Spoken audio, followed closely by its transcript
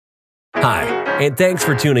Hi, and thanks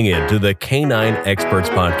for tuning in to the Canine Experts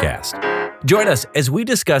Podcast. Join us as we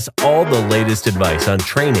discuss all the latest advice on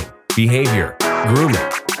training, behavior, grooming,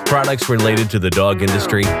 products related to the dog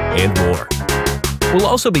industry, and more. We'll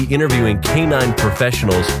also be interviewing canine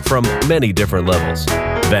professionals from many different levels.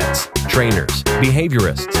 Vets, trainers,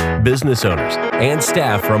 behaviorists, business owners, and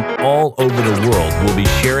staff from all over the world will be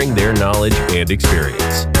sharing their knowledge and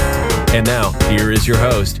experience. And now, here is your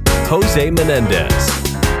host, Jose Menendez.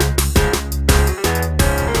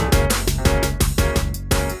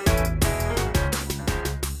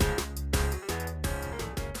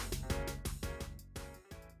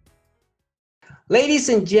 Ladies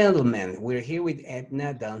and gentlemen, we're here with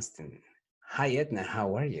Edna Dunstan. Hi, Edna.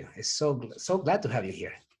 How are you? It's so glad to have you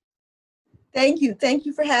here. Thank you. Thank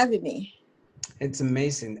you for having me. It's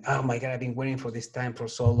amazing. Oh my God, I've been waiting for this time for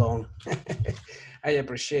so long. I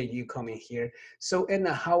appreciate you coming here. So,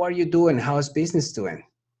 Edna, how are you doing? How's business doing?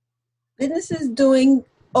 Business is doing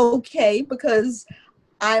okay because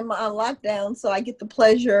I'm on lockdown, so I get the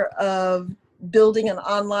pleasure of building an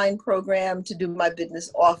online program to do my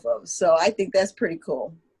business off of. So I think that's pretty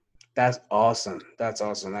cool. That's awesome. That's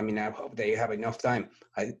awesome. I mean, I hope that you have enough time.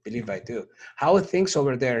 I believe I do. How are things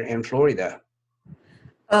over there in Florida?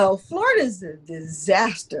 Oh, Florida's a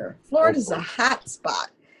disaster. Florida's a hot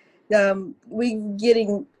spot. We're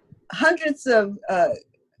getting hundreds of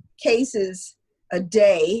cases a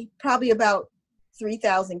day, probably about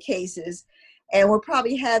 3,000 cases. And we're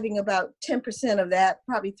probably having about 10% of that,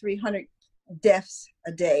 probably 300 deaths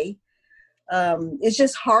a day. It's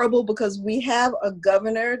just horrible because we have a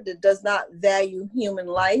governor that does not value human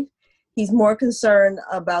life. He's more concerned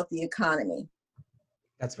about the economy.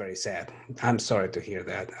 That's very sad. I'm sorry to hear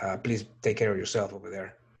that. Please take care of yourself over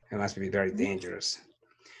there. It must be very dangerous.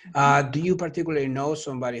 Do you particularly know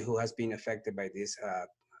somebody who has been affected by this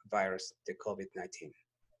virus, the COVID-19?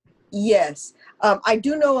 Yes. I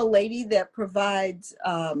do know a lady that provides,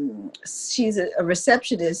 she's a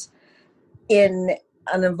receptionist in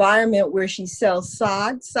an environment where she sells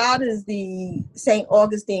sod. Sod is the St.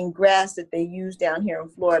 Augustine grass that they use down here in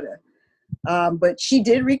Florida. But she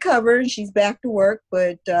did recover and she's back to work,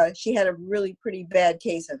 but she had a really pretty bad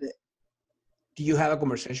case of it. Do you have a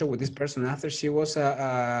conversation with this person after she was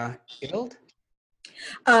ill?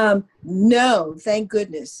 No, thank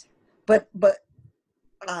goodness. But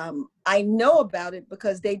I know about it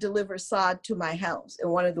because they deliver sod to my house,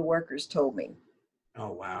 and one of the workers told me.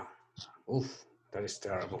 Oh, wow. Oof, that is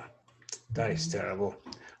terrible. That is terrible.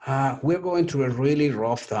 We're going through a really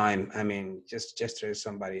rough time. I mean, just yesterday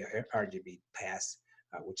somebody, RGB, passed,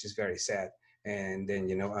 which is very sad. And then,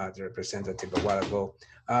 the representative a while ago.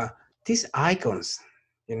 These icons,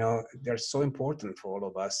 they're so important for all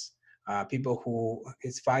of us. People who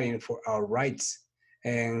is fighting for our rights,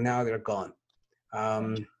 and now they're gone.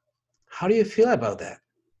 How do you feel about that?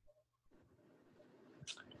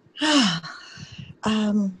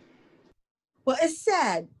 Well, it's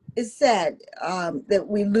sad. It's sad that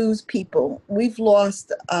we lose people. We've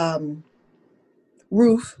lost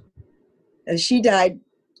Ruth. She died,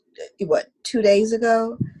 2 days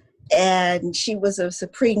ago? And she was a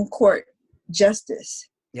Supreme Court justice.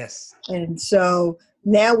 Yes. And so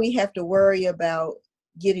now we have to worry about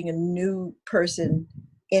getting a new person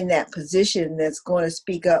in that position that's going to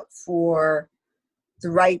speak up for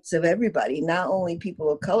the rights of everybody, not only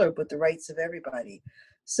people of color, but the rights of everybody.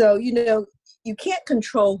 So, you can't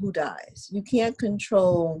control who dies. You can't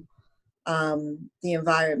control the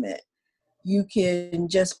environment. You can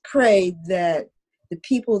just pray that the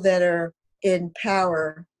people that are in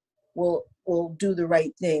power will do the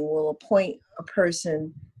right thing, will appoint a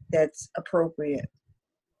person that's appropriate.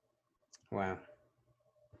 Wow.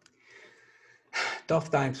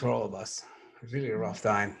 Tough times for all of us. Really rough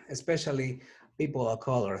time, especially people of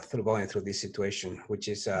color going through this situation, which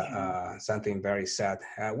is something very sad.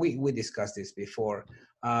 We discussed this before.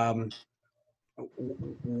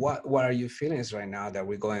 What are your feelings right now that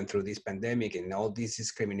we're going through this pandemic and all this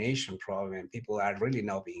discrimination problem, and people are really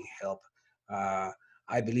not being helped?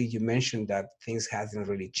 I believe you mentioned that things hasn't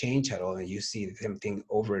really changed at all, and you see the same thing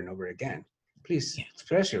over and over again. Please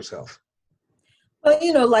express yourself.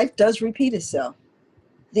 Well, life does repeat itself.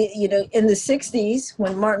 In the 60s,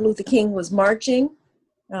 when Martin Luther King was marching,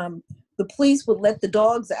 the police would let the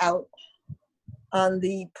dogs out on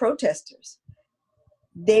the protesters.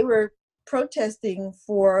 They were protesting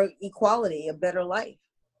for equality, a better life.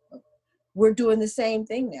 We're doing the same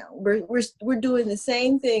thing now. We're doing the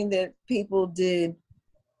same thing that people did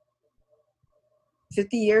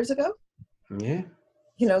 50 years ago. Yeah.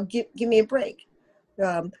 Give me a break.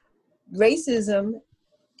 Racism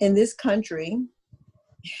in this country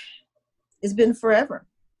has been forever.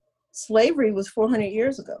 slavery was 400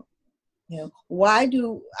 years ago. You know, why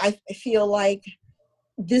do I feel like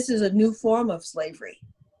this is a new form of slavery?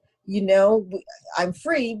 You know, I'm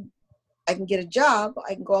free. I can get a job.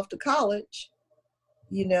 I can go off to college,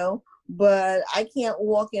 you know, but I can't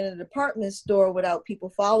walk in a department store without people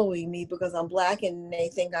following me because I'm Black and they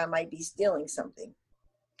think I might be stealing something.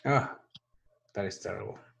 Ah, that is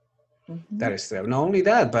terrible. Mm-hmm. That is terrible. Not only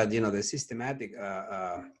that, but, you know, the systematic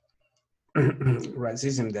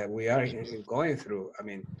racism that we are going through. I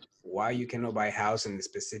mean, why you cannot buy a house in a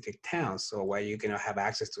specific town, so why you cannot have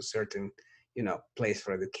access to certain, you know, place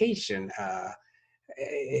for education.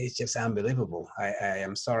 It's just unbelievable. I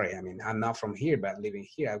am sorry. I mean, I'm not from here, but living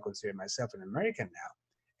here, I consider myself an American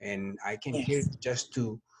now, and I came here just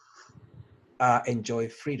to enjoy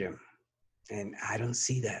freedom, and I don't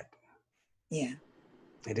see that. Yeah,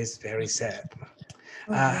 it is very sad.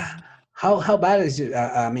 oh, yeah. How bad is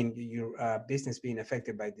your business being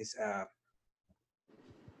affected by this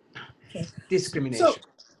discrimination?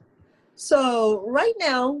 So right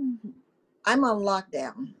now, I'm on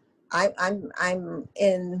lockdown. I'm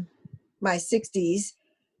in my 60s.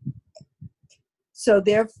 So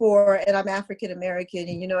therefore, and I'm African American,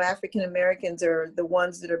 and you know, African Americans are the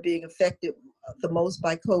ones that are being affected the most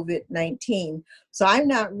by COVID-19. So I'm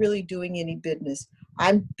not really doing any business.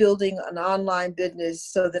 I'm building an online business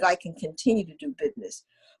so that I can continue to do business.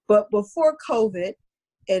 But before COVID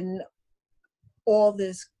and all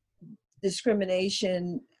this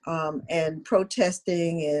discrimination and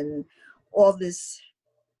protesting and all this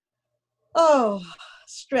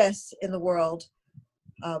stress in the world,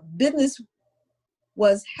 business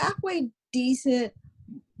was halfway decent,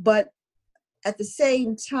 but at the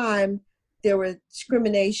same time, there was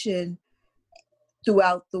discrimination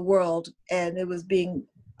throughout the world, and it was being,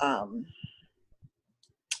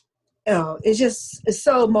 it's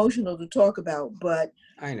so emotional to talk about, but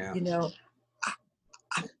I know. You know,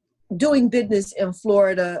 doing business in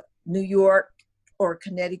Florida, New York, or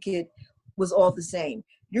Connecticut was all the same.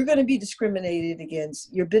 You're going to be discriminated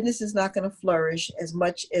against. Your business is not going to flourish as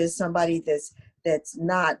much as somebody that's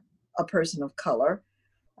not a person of color.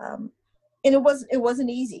 And it wasn't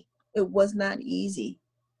easy. It was not easy,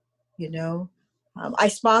 you know. I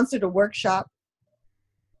sponsored a workshop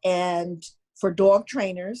and for dog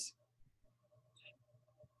trainers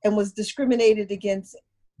and was discriminated against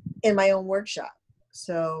in my own workshop.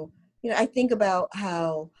 So, you know, I think about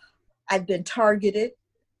how I've been targeted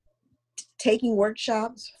taking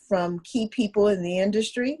workshops from key people in the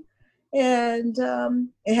industry, and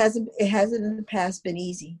it hasn't in the past been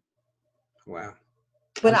easy. Wow.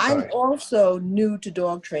 But I'm also new to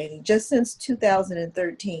dog training. Just since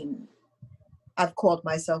 2013, I've called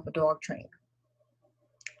myself a dog trainer.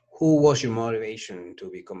 Who was your motivation to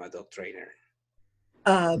become a dog trainer?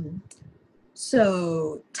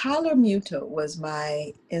 So Tyler Muto was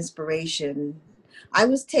my inspiration. I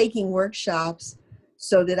was taking workshops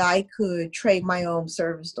so that I could train my own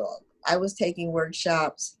service dog. I was taking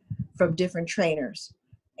workshops from different trainers,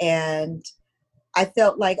 and I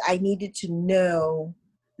felt like I needed to know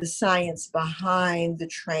the science behind the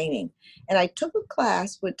training. And I took a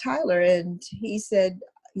class with Tyler, and he said,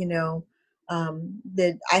 you know,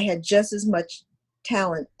 that I had just as much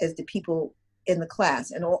talent as the people in the class.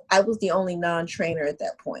 And I was the only non-trainer at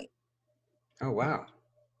that point. Oh, wow.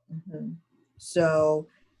 Mm-hmm. So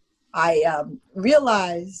I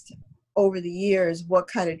realized over the years what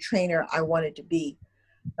kind of trainer I wanted to be.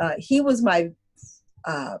 He was my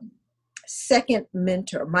second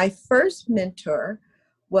mentor. My first mentor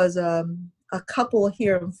was a couple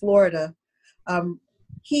here in Florida.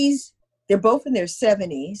 They're both in their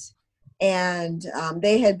 70s, and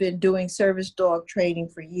they had been doing service dog training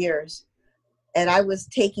for years. And I was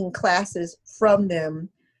taking classes from them,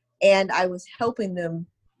 and I was helping them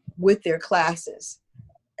with their classes.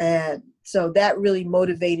 And so that really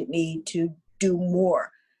motivated me to do more,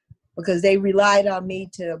 because they relied on me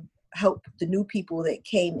to help the new people that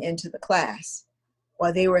came into the class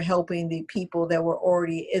while they were helping the people that were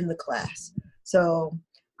already in the class. So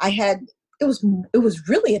it was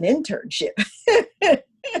really an internship.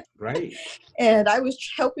 Right. And I was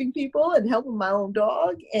helping people and helping my own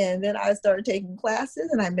dog. And then I started taking classes,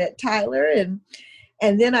 and I met Tyler, and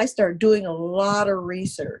then I started doing a lot of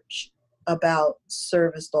research about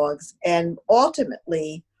service dogs. And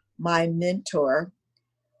ultimately, my mentor,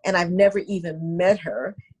 and I've never even met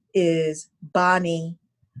her, is Bonnie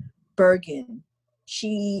Bergen.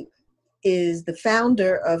 She is the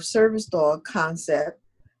founder of Service Dog Concept.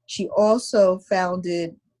 She also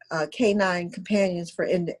founded Canine Companions for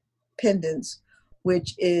Independence,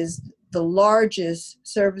 which is the largest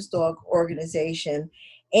service dog organization.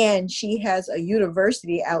 And she has a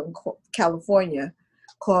university out in California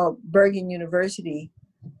called Bergen University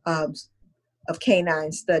of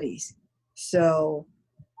Canine Studies. So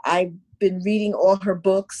I've been reading all her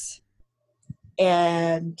books,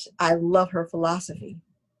 and I love her philosophy.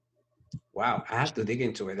 Wow, I have to dig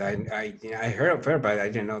into it. I heard of her, but I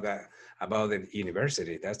didn't know that about the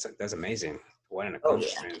university. That's amazing. What an Oh, yeah.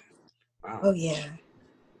 accomplishment! Wow. Oh, yeah.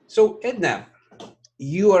 So Edna,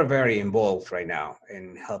 you are very involved right now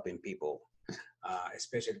in helping people,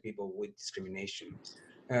 especially people with discrimination.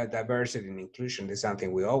 Diversity and inclusion is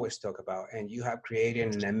something we always talk about, and you have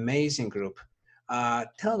created an amazing group.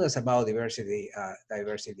 Tell us about diversity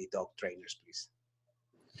dog trainers, please.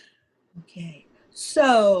 Okay.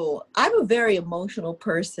 So I'm a very emotional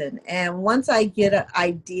person, and once I get an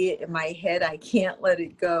idea in my head, I can't let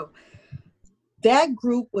it go. That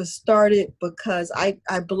group was started because I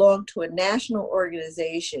belong to a national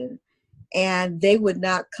organization, and they would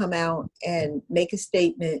not come out and make a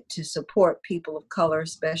statement to support people of color,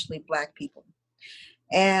 especially Black people.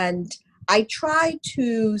 And I tried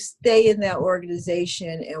to stay in that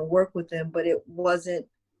organization and work with them, but it wasn't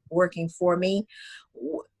working for me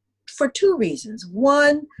for two reasons.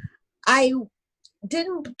 One, I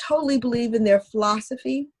didn't totally believe in their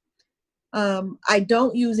philosophy. I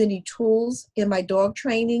don't use any tools in my dog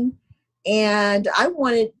training, and I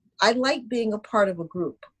like being a part of a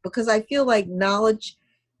group because I feel like knowledge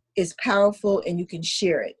is powerful and you can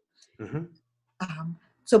share it. Mm-hmm.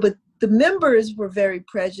 But the members were very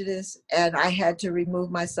prejudiced, and I had to remove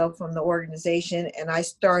myself from the organization, and I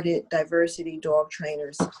started Diversity Dog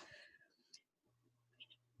Trainers.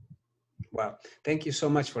 Well, thank you so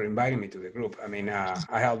much for inviting me to the group. I mean, I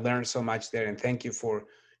have learned so much there, and thank you for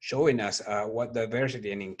showing us what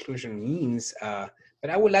diversity and inclusion means. But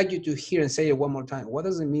I would like you to hear and say it one more time. What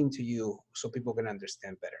does it mean to you so people can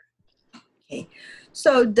understand better? Okay.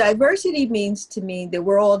 So diversity means to me that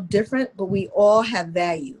we're all different, but we all have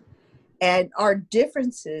value. And our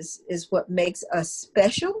differences is what makes us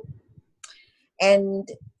special. And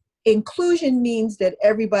inclusion means that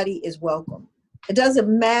everybody is welcome. It doesn't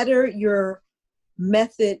matter your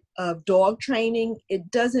method of dog training. It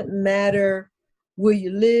doesn't matter where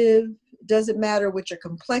you live. It doesn't matter what your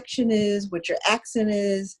complexion is, what your accent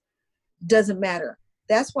is. It doesn't matter.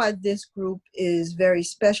 That's why this group is very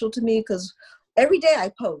special to me, because every day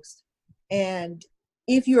I post. And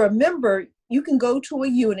if you're a member, you can go to a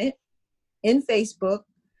unit in Facebook.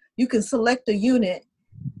 You can select a unit,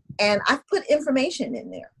 and I've put information in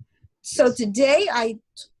there. So today I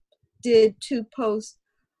did 2 posts.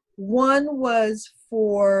 One was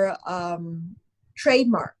for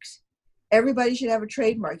trademarks. Everybody should have a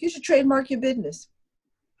trademark. You should trademark your business.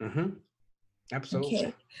 Mm-hmm. Absolutely.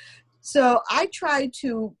 Okay. So I try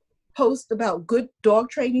to post about good dog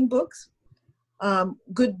training books,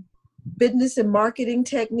 good business and marketing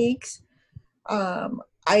techniques.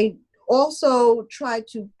 I also try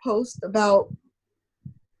to post about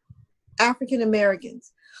African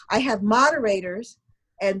Americans. I have moderators,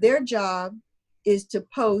 and their job is to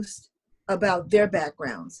post about their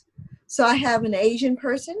backgrounds. So I have an Asian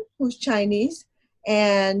person who's Chinese,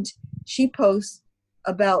 and she posts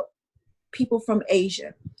about people from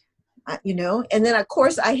Asia, and then of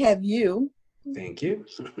course I have you. Thank you.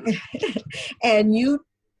 And you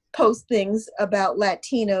post things about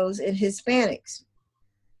Latinos and Hispanics.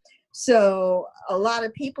 So a lot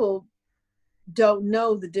of people don't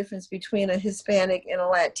know the difference between a Hispanic and a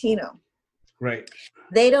Latino. Right.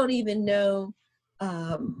 They don't even know,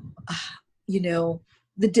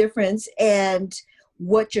 the difference and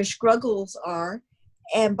what your struggles are.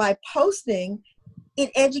 And by posting,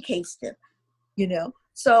 it educates them,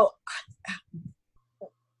 So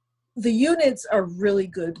the units are really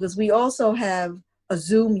good because we also have a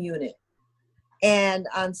Zoom unit. And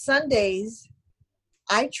on Sundays,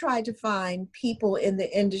 I try to find people in the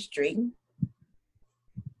industry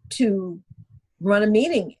to run a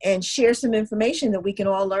meeting and share some information that we can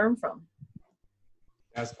all learn from.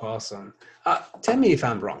 That's awesome. Tell me if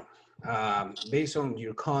I'm wrong. Based on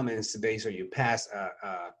your comments, based on your past,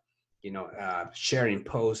 sharing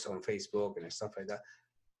posts on Facebook and stuff like that,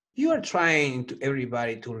 you are trying to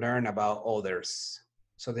everybody to learn about others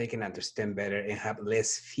so they can understand better and have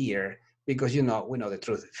less fear, because we know the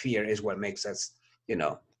truth. Fear is what makes us,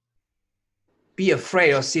 be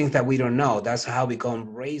afraid of things that we don't know. That's how we become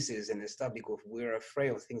racist and stuff, because we're afraid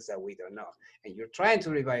of things that we don't know. And you're trying to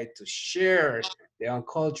everybody to share their own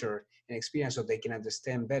culture and experience so they can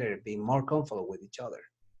understand better, be more comfortable with each other.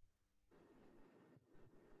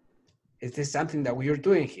 Is this something that we are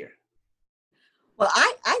doing here? Well,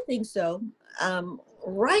 I think so.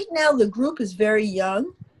 Right now, the group is very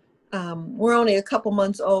young. We're only a couple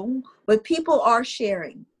months old, but people are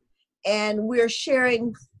sharing, and we're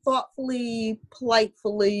sharing thoughtfully,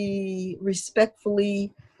 politely,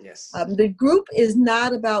 respectfully. Yes. The group is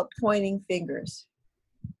not about pointing fingers.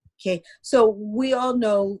 Okay, so we all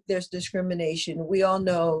know there's discrimination. We all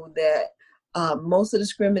know that most of the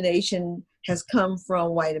discrimination has come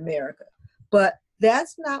from white America, but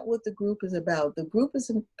that's not what the group is about. The group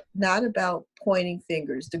is not about pointing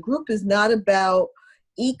fingers. The group is not about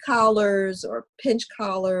e-collars or pinch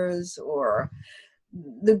collars, or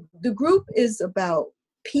the group is about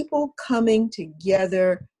people coming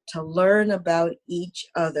together to learn about each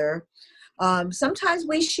other. Sometimes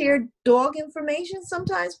we share dog information,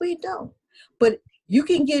 sometimes we don't. But you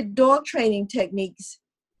can get dog training techniques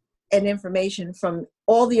and information from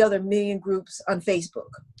all the other million groups on Facebook.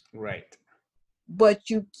 Right. But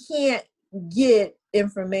you can't get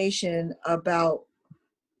information about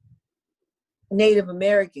Native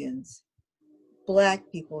Americans,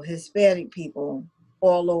 Black people, Hispanic people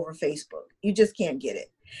all over Facebook. You just can't get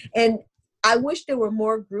it. And I wish there were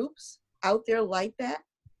more groups out there like that.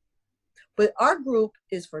 But our group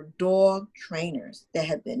is for dog trainers that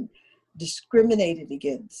have been discriminated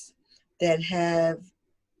against, that have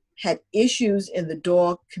had issues in the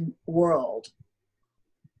dog world,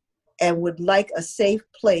 and would like a safe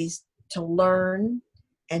place to learn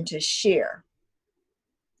and to share.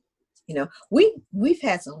 You know, we've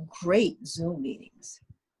had some great Zoom meetings,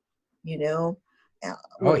 you know,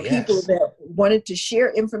 with people yes. that wanted to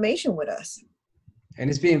share information with us. And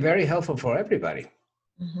it's been very helpful for everybody.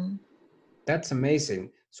 Mm-hmm. That's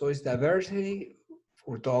amazing. So it's diversity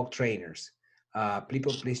for dog trainers.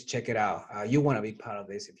 People, please check it out. You want to be part of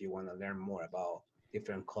this if you want to learn more about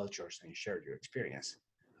different cultures and share your experience.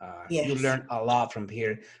 Yes. You learn a lot from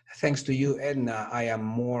here. Thanks to you, Edna, I am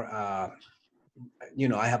more, I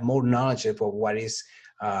have more knowledge of what is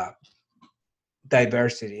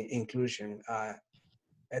diversity, inclusion,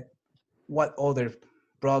 what other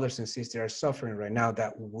brothers and sisters are suffering right now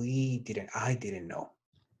that I didn't know.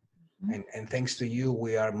 And thanks to you,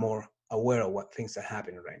 we are more aware of what things are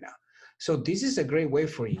happening right now. So this is a great way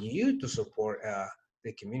for you to support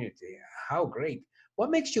the community. How great. What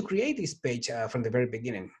makes you create this page from the very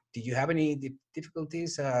beginning? Did you have any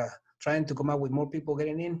difficulties trying to come up with more people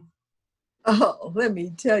getting in? Oh, let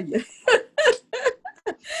me tell you.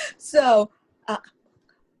 So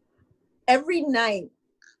every night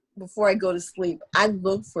before I go to sleep, I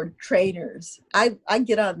look for trainers. I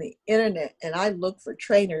get on the internet and I look for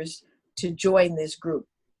trainers to join this group.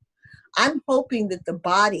 I'm hoping that the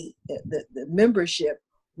body, the membership,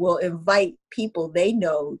 will invite people they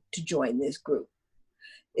know to join this group.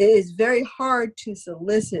 It is very hard to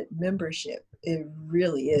solicit membership. It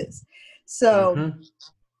really is. So,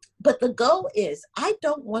 but the goal is, I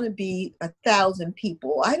don't want to be 1,000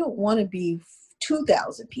 people. I don't want to be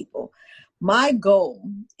 2,000 people. My goal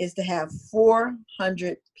is to have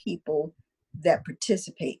 400 people that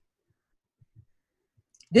participate.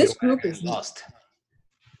 This group is lost.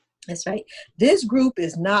 That's right. This group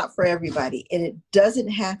is not for everybody, and it doesn't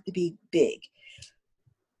have to be big.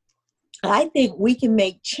 I think we can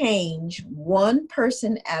make change one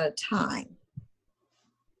person at a time.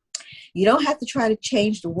 You don't have to try to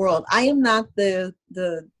change the world. I am not the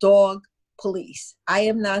dog police. I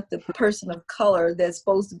am not the person of color that's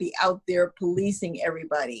supposed to be out there policing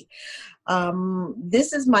everybody.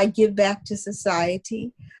 This is my give back to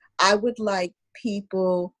society. I would like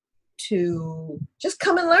people to just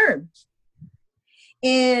come and learn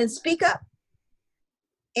and speak up.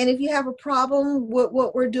 And if you have a problem with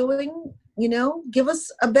what we're doing, give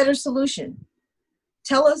us a better solution.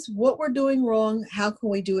 Tell us what we're doing wrong. How can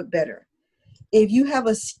we do it better? If you have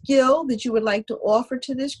a skill that you would like to offer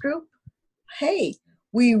to this group, hey,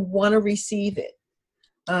 we want to receive it.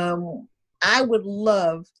 I would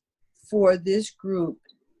love for this group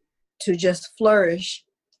to just flourish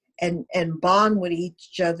and bond with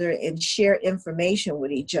each other and share information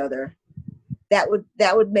with each other. That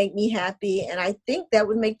would make me happy, and I think that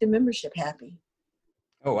would make the membership happy.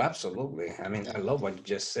 Oh, absolutely. I mean, I love what you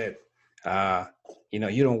just said.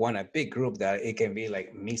 You don't want a big group that it can be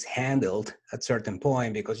like mishandled at certain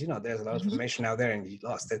point because, there's a lot of information out there and you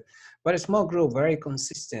lost it. But a small group, very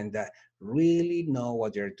consistent, that really know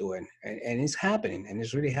what you're doing. And it's happening, and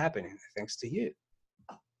it's really happening thanks to you.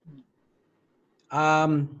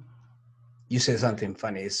 You said something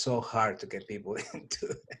funny. It's so hard to get people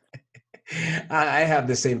into I have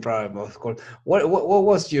the same problem, of course. What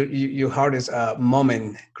was your hardest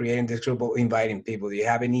moment creating this group or inviting people? Do you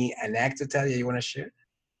have any anecdote that you want to share?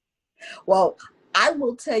 Well, I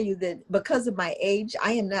will tell you that because of my age,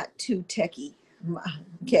 I am not too techie.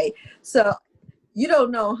 Okay, so you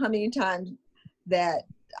don't know how many times that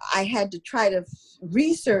I had to try to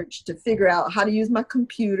research to figure out how to use my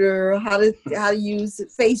computer, how to use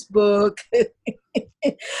Facebook,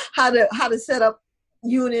 how to set up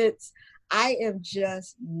units. I am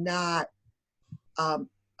just not a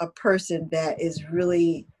person that is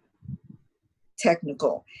really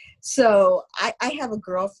technical. So I have a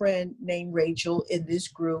girlfriend named Rachel in this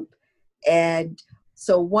group. And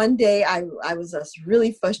so one day I was just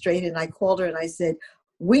really frustrated, and I called her and I said,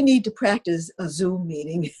 we need to practice a Zoom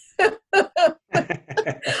meeting.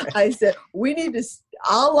 I said,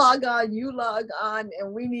 I'll log on, you log on,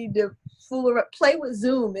 and we need to play with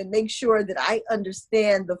Zoom and make sure that I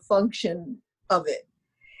understand the function of it.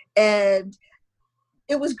 And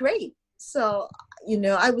it was great. So,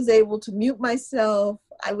 I was able to mute myself.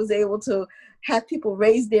 I was able to have people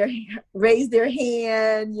raise their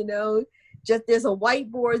hand, just there's a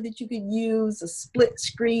whiteboard that you can use, a split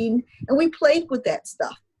screen, and we played with that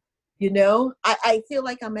stuff. I feel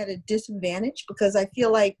like I'm at a disadvantage because I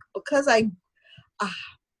feel like because I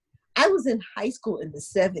was in high school in the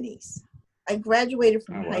 70s. I graduated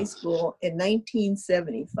from high school in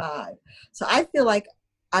 1975. So I feel like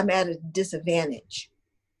I'm at a disadvantage.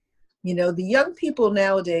 The young people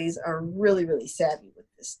nowadays are really, really savvy with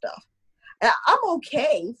this stuff. I'm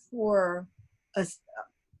okay for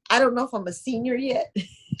I don't know if I'm a senior yet.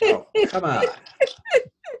 Oh, come on.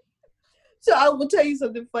 So I will tell you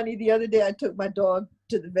something funny. The other day I took my dog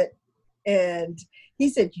to the vet and he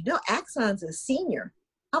said, Axon's a senior.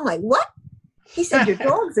 I'm like, what? He said, your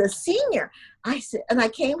dog's a senior. I said, and I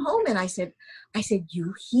came home and I said,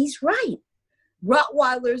 he's right.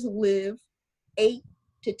 Rottweilers live 8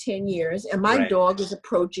 to 10 years, and my dog is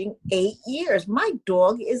approaching 8 years. My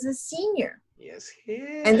dog is a senior. Yes, he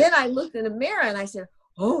is. And then I looked in the mirror and I said,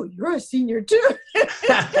 oh, you're a senior too.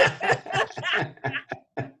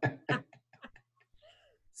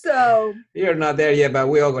 So you're not there yet, but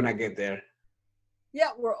we're all gonna get there. Yeah,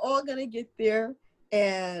 we're all gonna get there.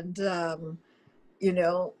 And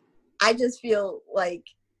I just feel like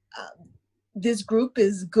this group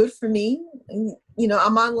is good for me.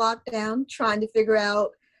 I'm on lockdown trying to figure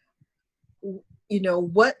out,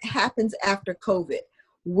 what happens after COVID.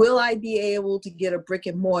 Will I be able to get a brick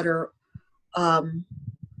and mortar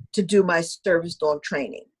to do my service dog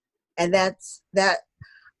training? And that's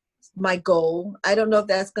my goal. I don't know if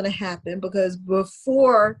that's going to happen because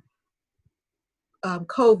before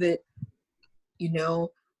COVID,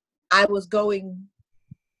 I was going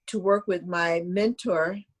to work with my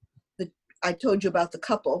mentor. I told you about the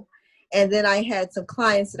couple. And then I had some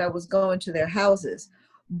clients that I was going to their houses.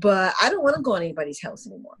 But I don't want to go in anybody's house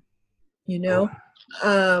anymore.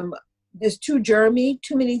 There's too germy,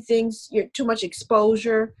 too many things, too much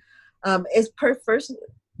exposure.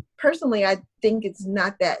 Personally, I think it's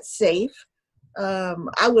not that safe.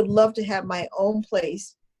 I would love to have my own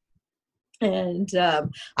place. And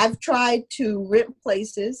I've tried to rent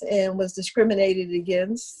places and was discriminated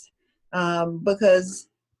against because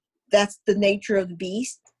that's the nature of the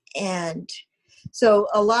beast. And so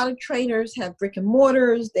a lot of trainers have brick and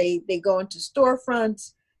mortars. They go into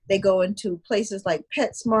storefronts. They go into places like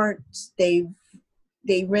PetSmart. They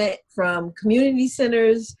rent from community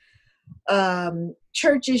centers,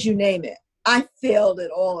 churches, you name it. I failed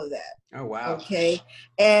at all of that. Oh, wow. Okay.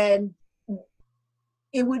 And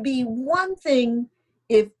it would be one thing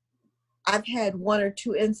if I've had 1 or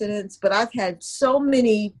 2 incidents, but I've had so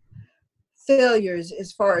many failures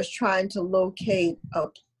as far as trying to locate a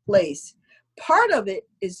place. Part of it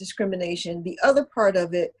is discrimination. The other part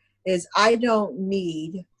of it is I don't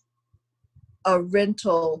need a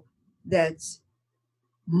rental that's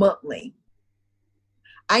monthly.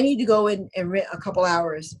 I need to go in and rent a couple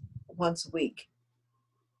hours once a week.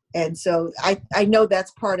 And so I know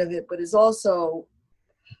that's part of it, but it's also,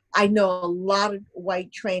 I know a lot of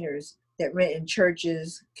white trainers that rent in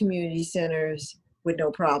churches, community centers with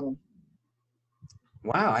no problem.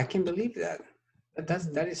 Wow, I can't believe that.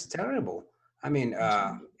 That is terrible. I mean,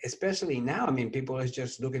 especially now, people are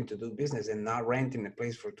just looking to do business and not renting a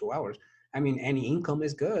place for 2 hours. Any income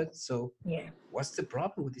is good. So yeah, what's the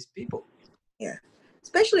problem with these people? Yeah,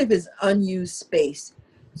 especially if it's unused space.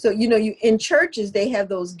 So, you in churches, they have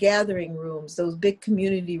those gathering rooms, those big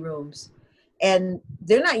community rooms, and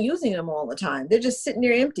they're not using them all the time. They're just sitting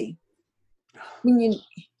there empty.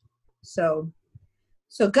 So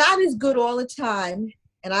God is good all the time.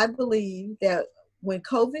 And I believe that when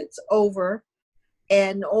COVID's over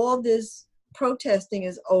and all this protesting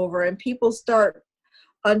is over and people start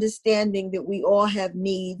understanding that we all have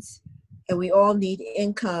needs and we all need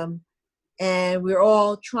income and we're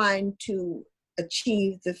all trying to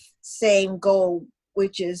achieve the same goal,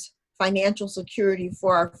 which is financial security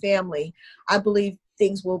for our family, I believe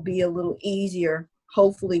things will be a little easier,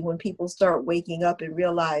 hopefully, when people start waking up and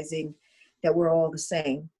realizing that we're all the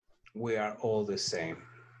same. We are all the same.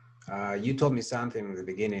 You told me something in the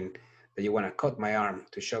beginning that you want to cut my arm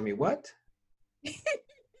to show me what?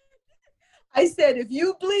 I said, if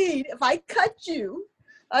you bleed, if I cut you,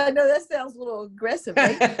 I know that sounds a little aggressive,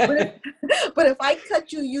 right? But if I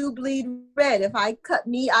cut you, you bleed red. If I cut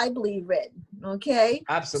me, I bleed red. Okay?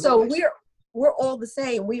 Absolutely. So we're all the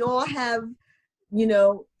same. We all have,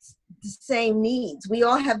 the same needs. We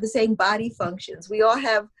all have the same body functions. We all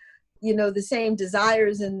have, the same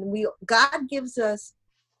desires. And God gives us,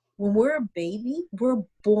 when we're a baby, we're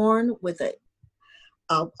born with a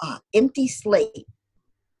empty slate.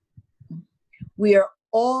 We are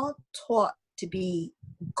all taught to be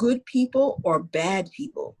good people or bad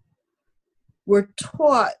people. We're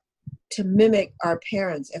taught to mimic our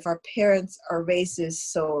parents. If our parents are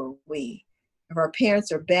racist, so are we. If our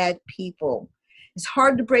parents are bad people, it's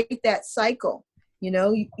hard to break that cycle.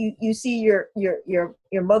 You see your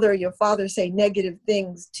mother or your father say negative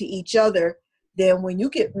things to each other. Then when you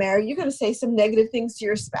get married, you're going to say some negative things to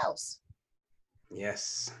your spouse.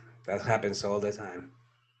 Yes, that happens all the time.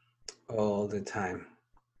 All the time.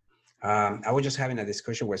 I was just having a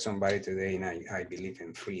discussion with somebody today, and I believe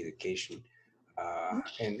in free education.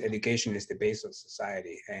 And education is the base of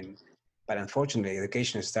society. But unfortunately,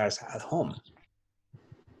 education starts at home.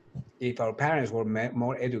 If our parents were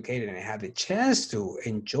more educated and had the chance to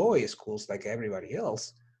enjoy schools like everybody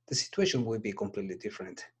else, the situation would be completely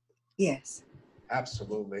different. Yes.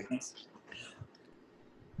 Absolutely. Yes.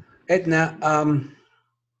 Edna,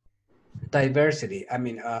 diversity. I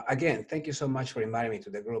mean, again, thank you so much for inviting me to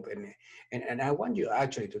the group. And I want you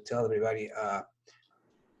actually to tell everybody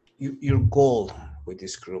your goal with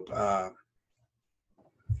this group.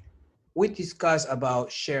 We discussed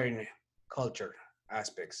about sharing culture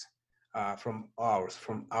aspects from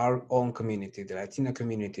our own community, the Latino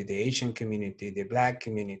community, the Asian community, the Black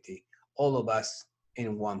community, all of us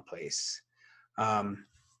in one place.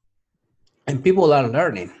 And people are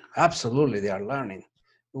learning. Absolutely, they are learning.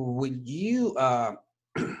 Would you, I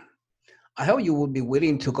hope you would be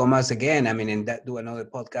willing to come us again. I mean, and do another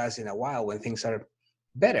podcast in a while when things are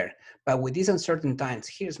better. But with these uncertain times,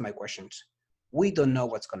 here's my questions. We don't know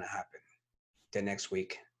what's going to happen the next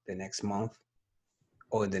week, the next month,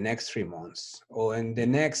 or the next 3 months, or in the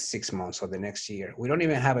next 6 months, or the next year. We don't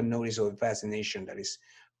even have a notice of vaccination that is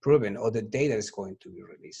proven, or the data is going to be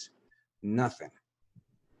released. Nothing.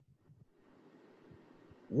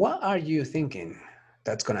 What are you thinking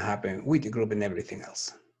that's going to happen with the group and everything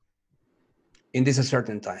else in this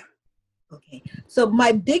uncertain time? Okay. So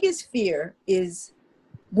my biggest fear is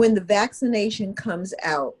when the vaccination comes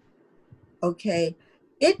out, okay,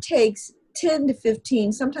 it takes 10 to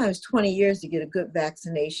 15, sometimes 20 years to get a good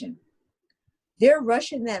vaccination. They're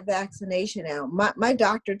rushing that vaccination out. My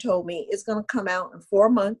doctor told me it's going to come out in 4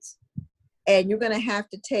 months, and you're going to have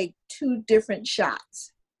to take 2 different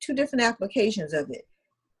shots, 2 different applications of it,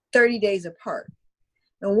 30 days apart.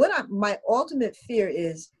 And my ultimate fear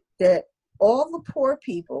is that all the poor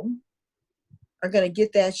people are going to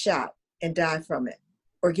get that shot and die from it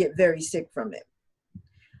or get very sick from it.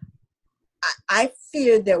 I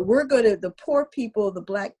fear that the poor people, the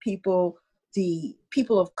Black people, the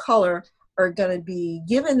people of color are going to be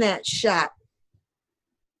given that shot,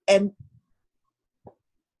 and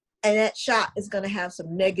that shot is going to have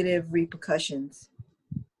some negative repercussions.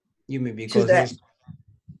 You mean because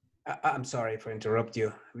I'm sorry for interrupt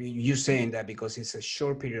you. You're saying that because it's a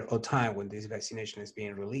short period of time when this vaccination is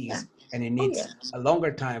being released, and it needs a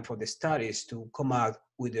longer time for the studies to come out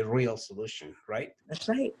with a real solution, right? That's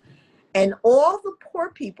right. And all the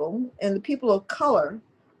poor people and the people of color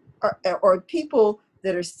or people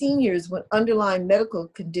that are seniors with underlying medical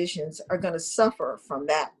conditions are going to suffer from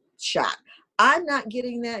that shot. I'm not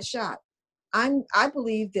getting that shot. I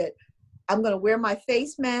believe that I'm going to wear my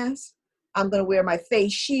face mask. I'm going to wear my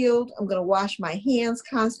face shield. I'm going to wash my hands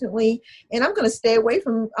constantly, and I'm going to stay away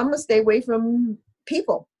from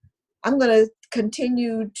people. I'm going to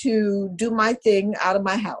continue to do my thing out of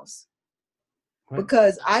my house.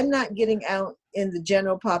 Because I'm not getting out in the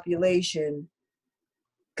general population,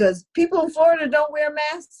 because people in Florida don't wear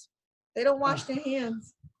masks. They don't wash their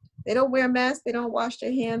hands. They don't wear masks. They don't wash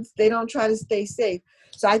their hands. They don't try to stay safe.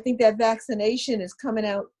 So I think that vaccination is coming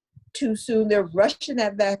out too soon. They're rushing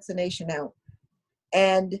that vaccination out.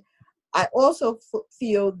 And I also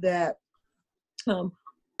feel that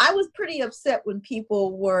I was pretty upset when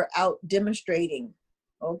people were out demonstrating,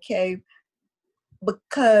 okay?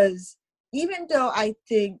 Because even though I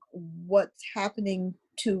think what's happening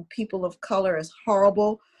to people of color is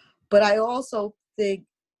horrible, But I also think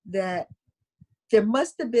that there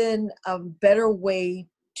must have been a better way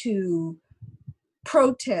to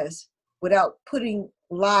protest without putting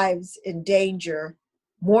lives in danger,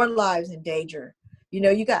 more lives in danger.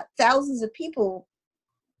 You got thousands of people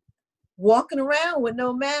walking around with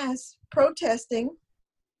no masks, protesting,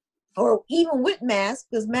 or even with masks,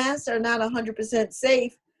 because masks are not 100%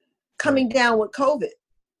 safe, coming down with COVID,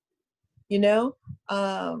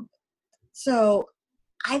 So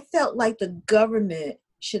I felt like the government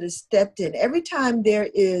should have stepped in. Every time there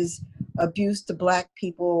is abuse to Black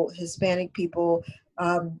people, Hispanic people,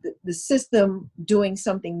 the system doing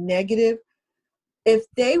something negative, if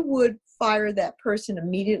they would fire that person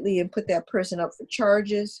immediately and put that person up for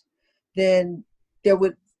charges, then there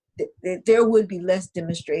would be less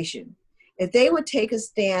demonstration. If they would take a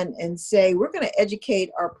stand and say, we're going to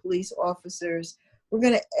educate our police officers, we're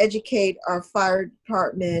going to educate our fire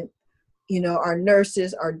department, our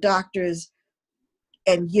nurses, our doctors,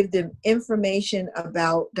 and give them information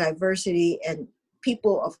about diversity and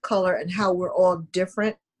people of color and how we're all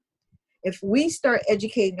different. If we start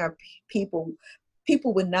educating our people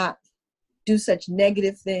would not do such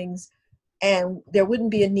negative things, and there wouldn't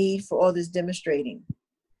be a need for all this demonstrating.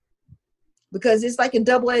 Because it's like a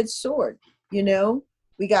double-edged sword, We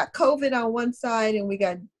got COVID on one side and we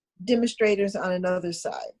got demonstrators on another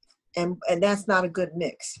side. And that's not a good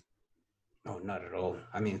mix. No, not at all.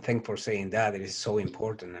 I mean, thanks for saying that. It is so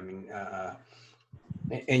important. I mean,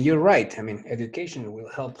 and you're right. I mean, education will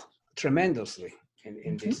help tremendously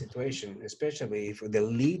in this situation, especially if the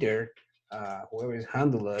leader, whoever is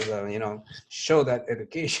handling us, show that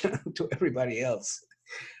education to everybody else.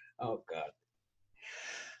 Oh, God.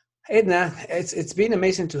 Edna, it's been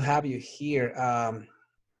amazing to have you here.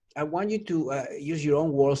 I want you to use your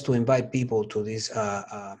own words to invite people to this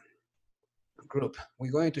group.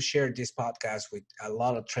 We're going to share this podcast with a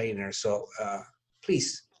lot of trainers, so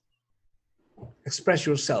please express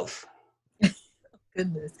yourself.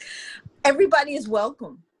 Goodness, everybody is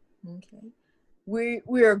welcome. Okay,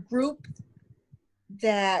 we're a group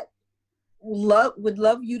that would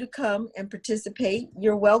love you to come and participate.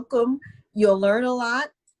 You're welcome. You'll learn a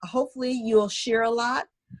lot. Hopefully, you'll share a lot.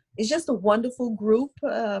 It's just a wonderful group.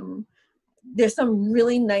 There's some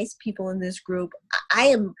really nice people in this group. I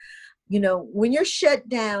am. When you're shut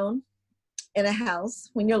down in a house,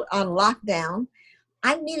 when you're on lockdown,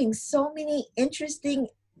 I'm meeting so many interesting,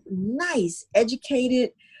 nice,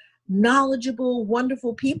 educated, knowledgeable,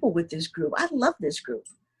 wonderful people with this group. I love this group.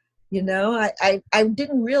 I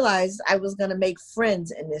didn't realize I was going to make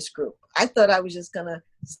friends in this group. I thought I was just going to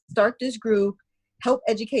start this group, help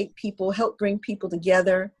educate people, help bring people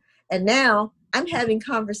together. And now I'm having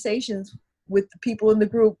conversations with the people in the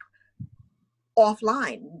group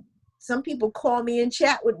offline. Some people call me and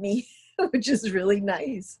chat with me, which is really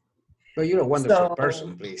nice. Well, you're a wonderful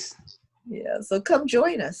person, please. Yeah, so come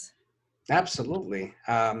join us. Absolutely.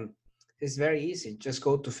 It's very easy. Just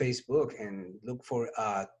go to Facebook and look for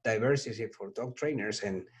diversity for dog trainers,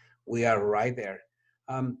 and we are right there.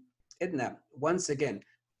 Edna, once again,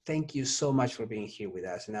 thank you so much for being here with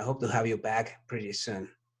us, and I hope to have you back pretty soon.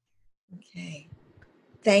 Okay.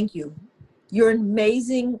 Thank you. You're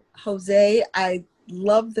amazing, Jose. I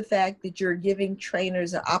love the fact that you're giving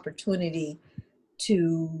trainers an opportunity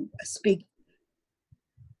to speak.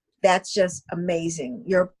 That's just amazing.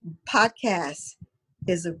 Your podcast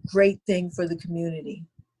is a great thing for the community.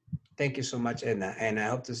 Thank you so much, Edna, and I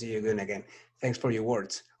hope to see you again. Thanks for your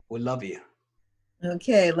words. We love you.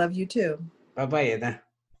 Okay, love you too. Bye-bye, Edna.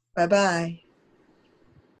 Bye-bye.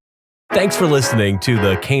 Thanks for listening to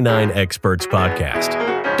the Canine Experts Podcast.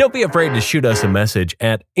 Don't be afraid to shoot us a message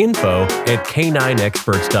at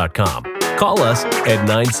info@canineexperts.com. Call us at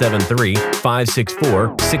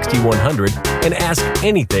 973-564-6100 and ask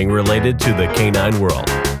anything related to the canine world.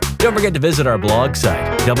 Don't forget to visit our blog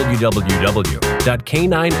site,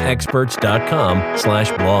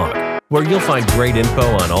 www.canineexperts.com/blog, where you'll find great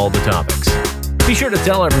info on all the topics. Be sure to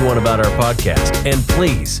tell everyone about our podcast and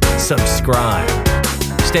please subscribe.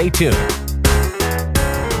 Stay tuned.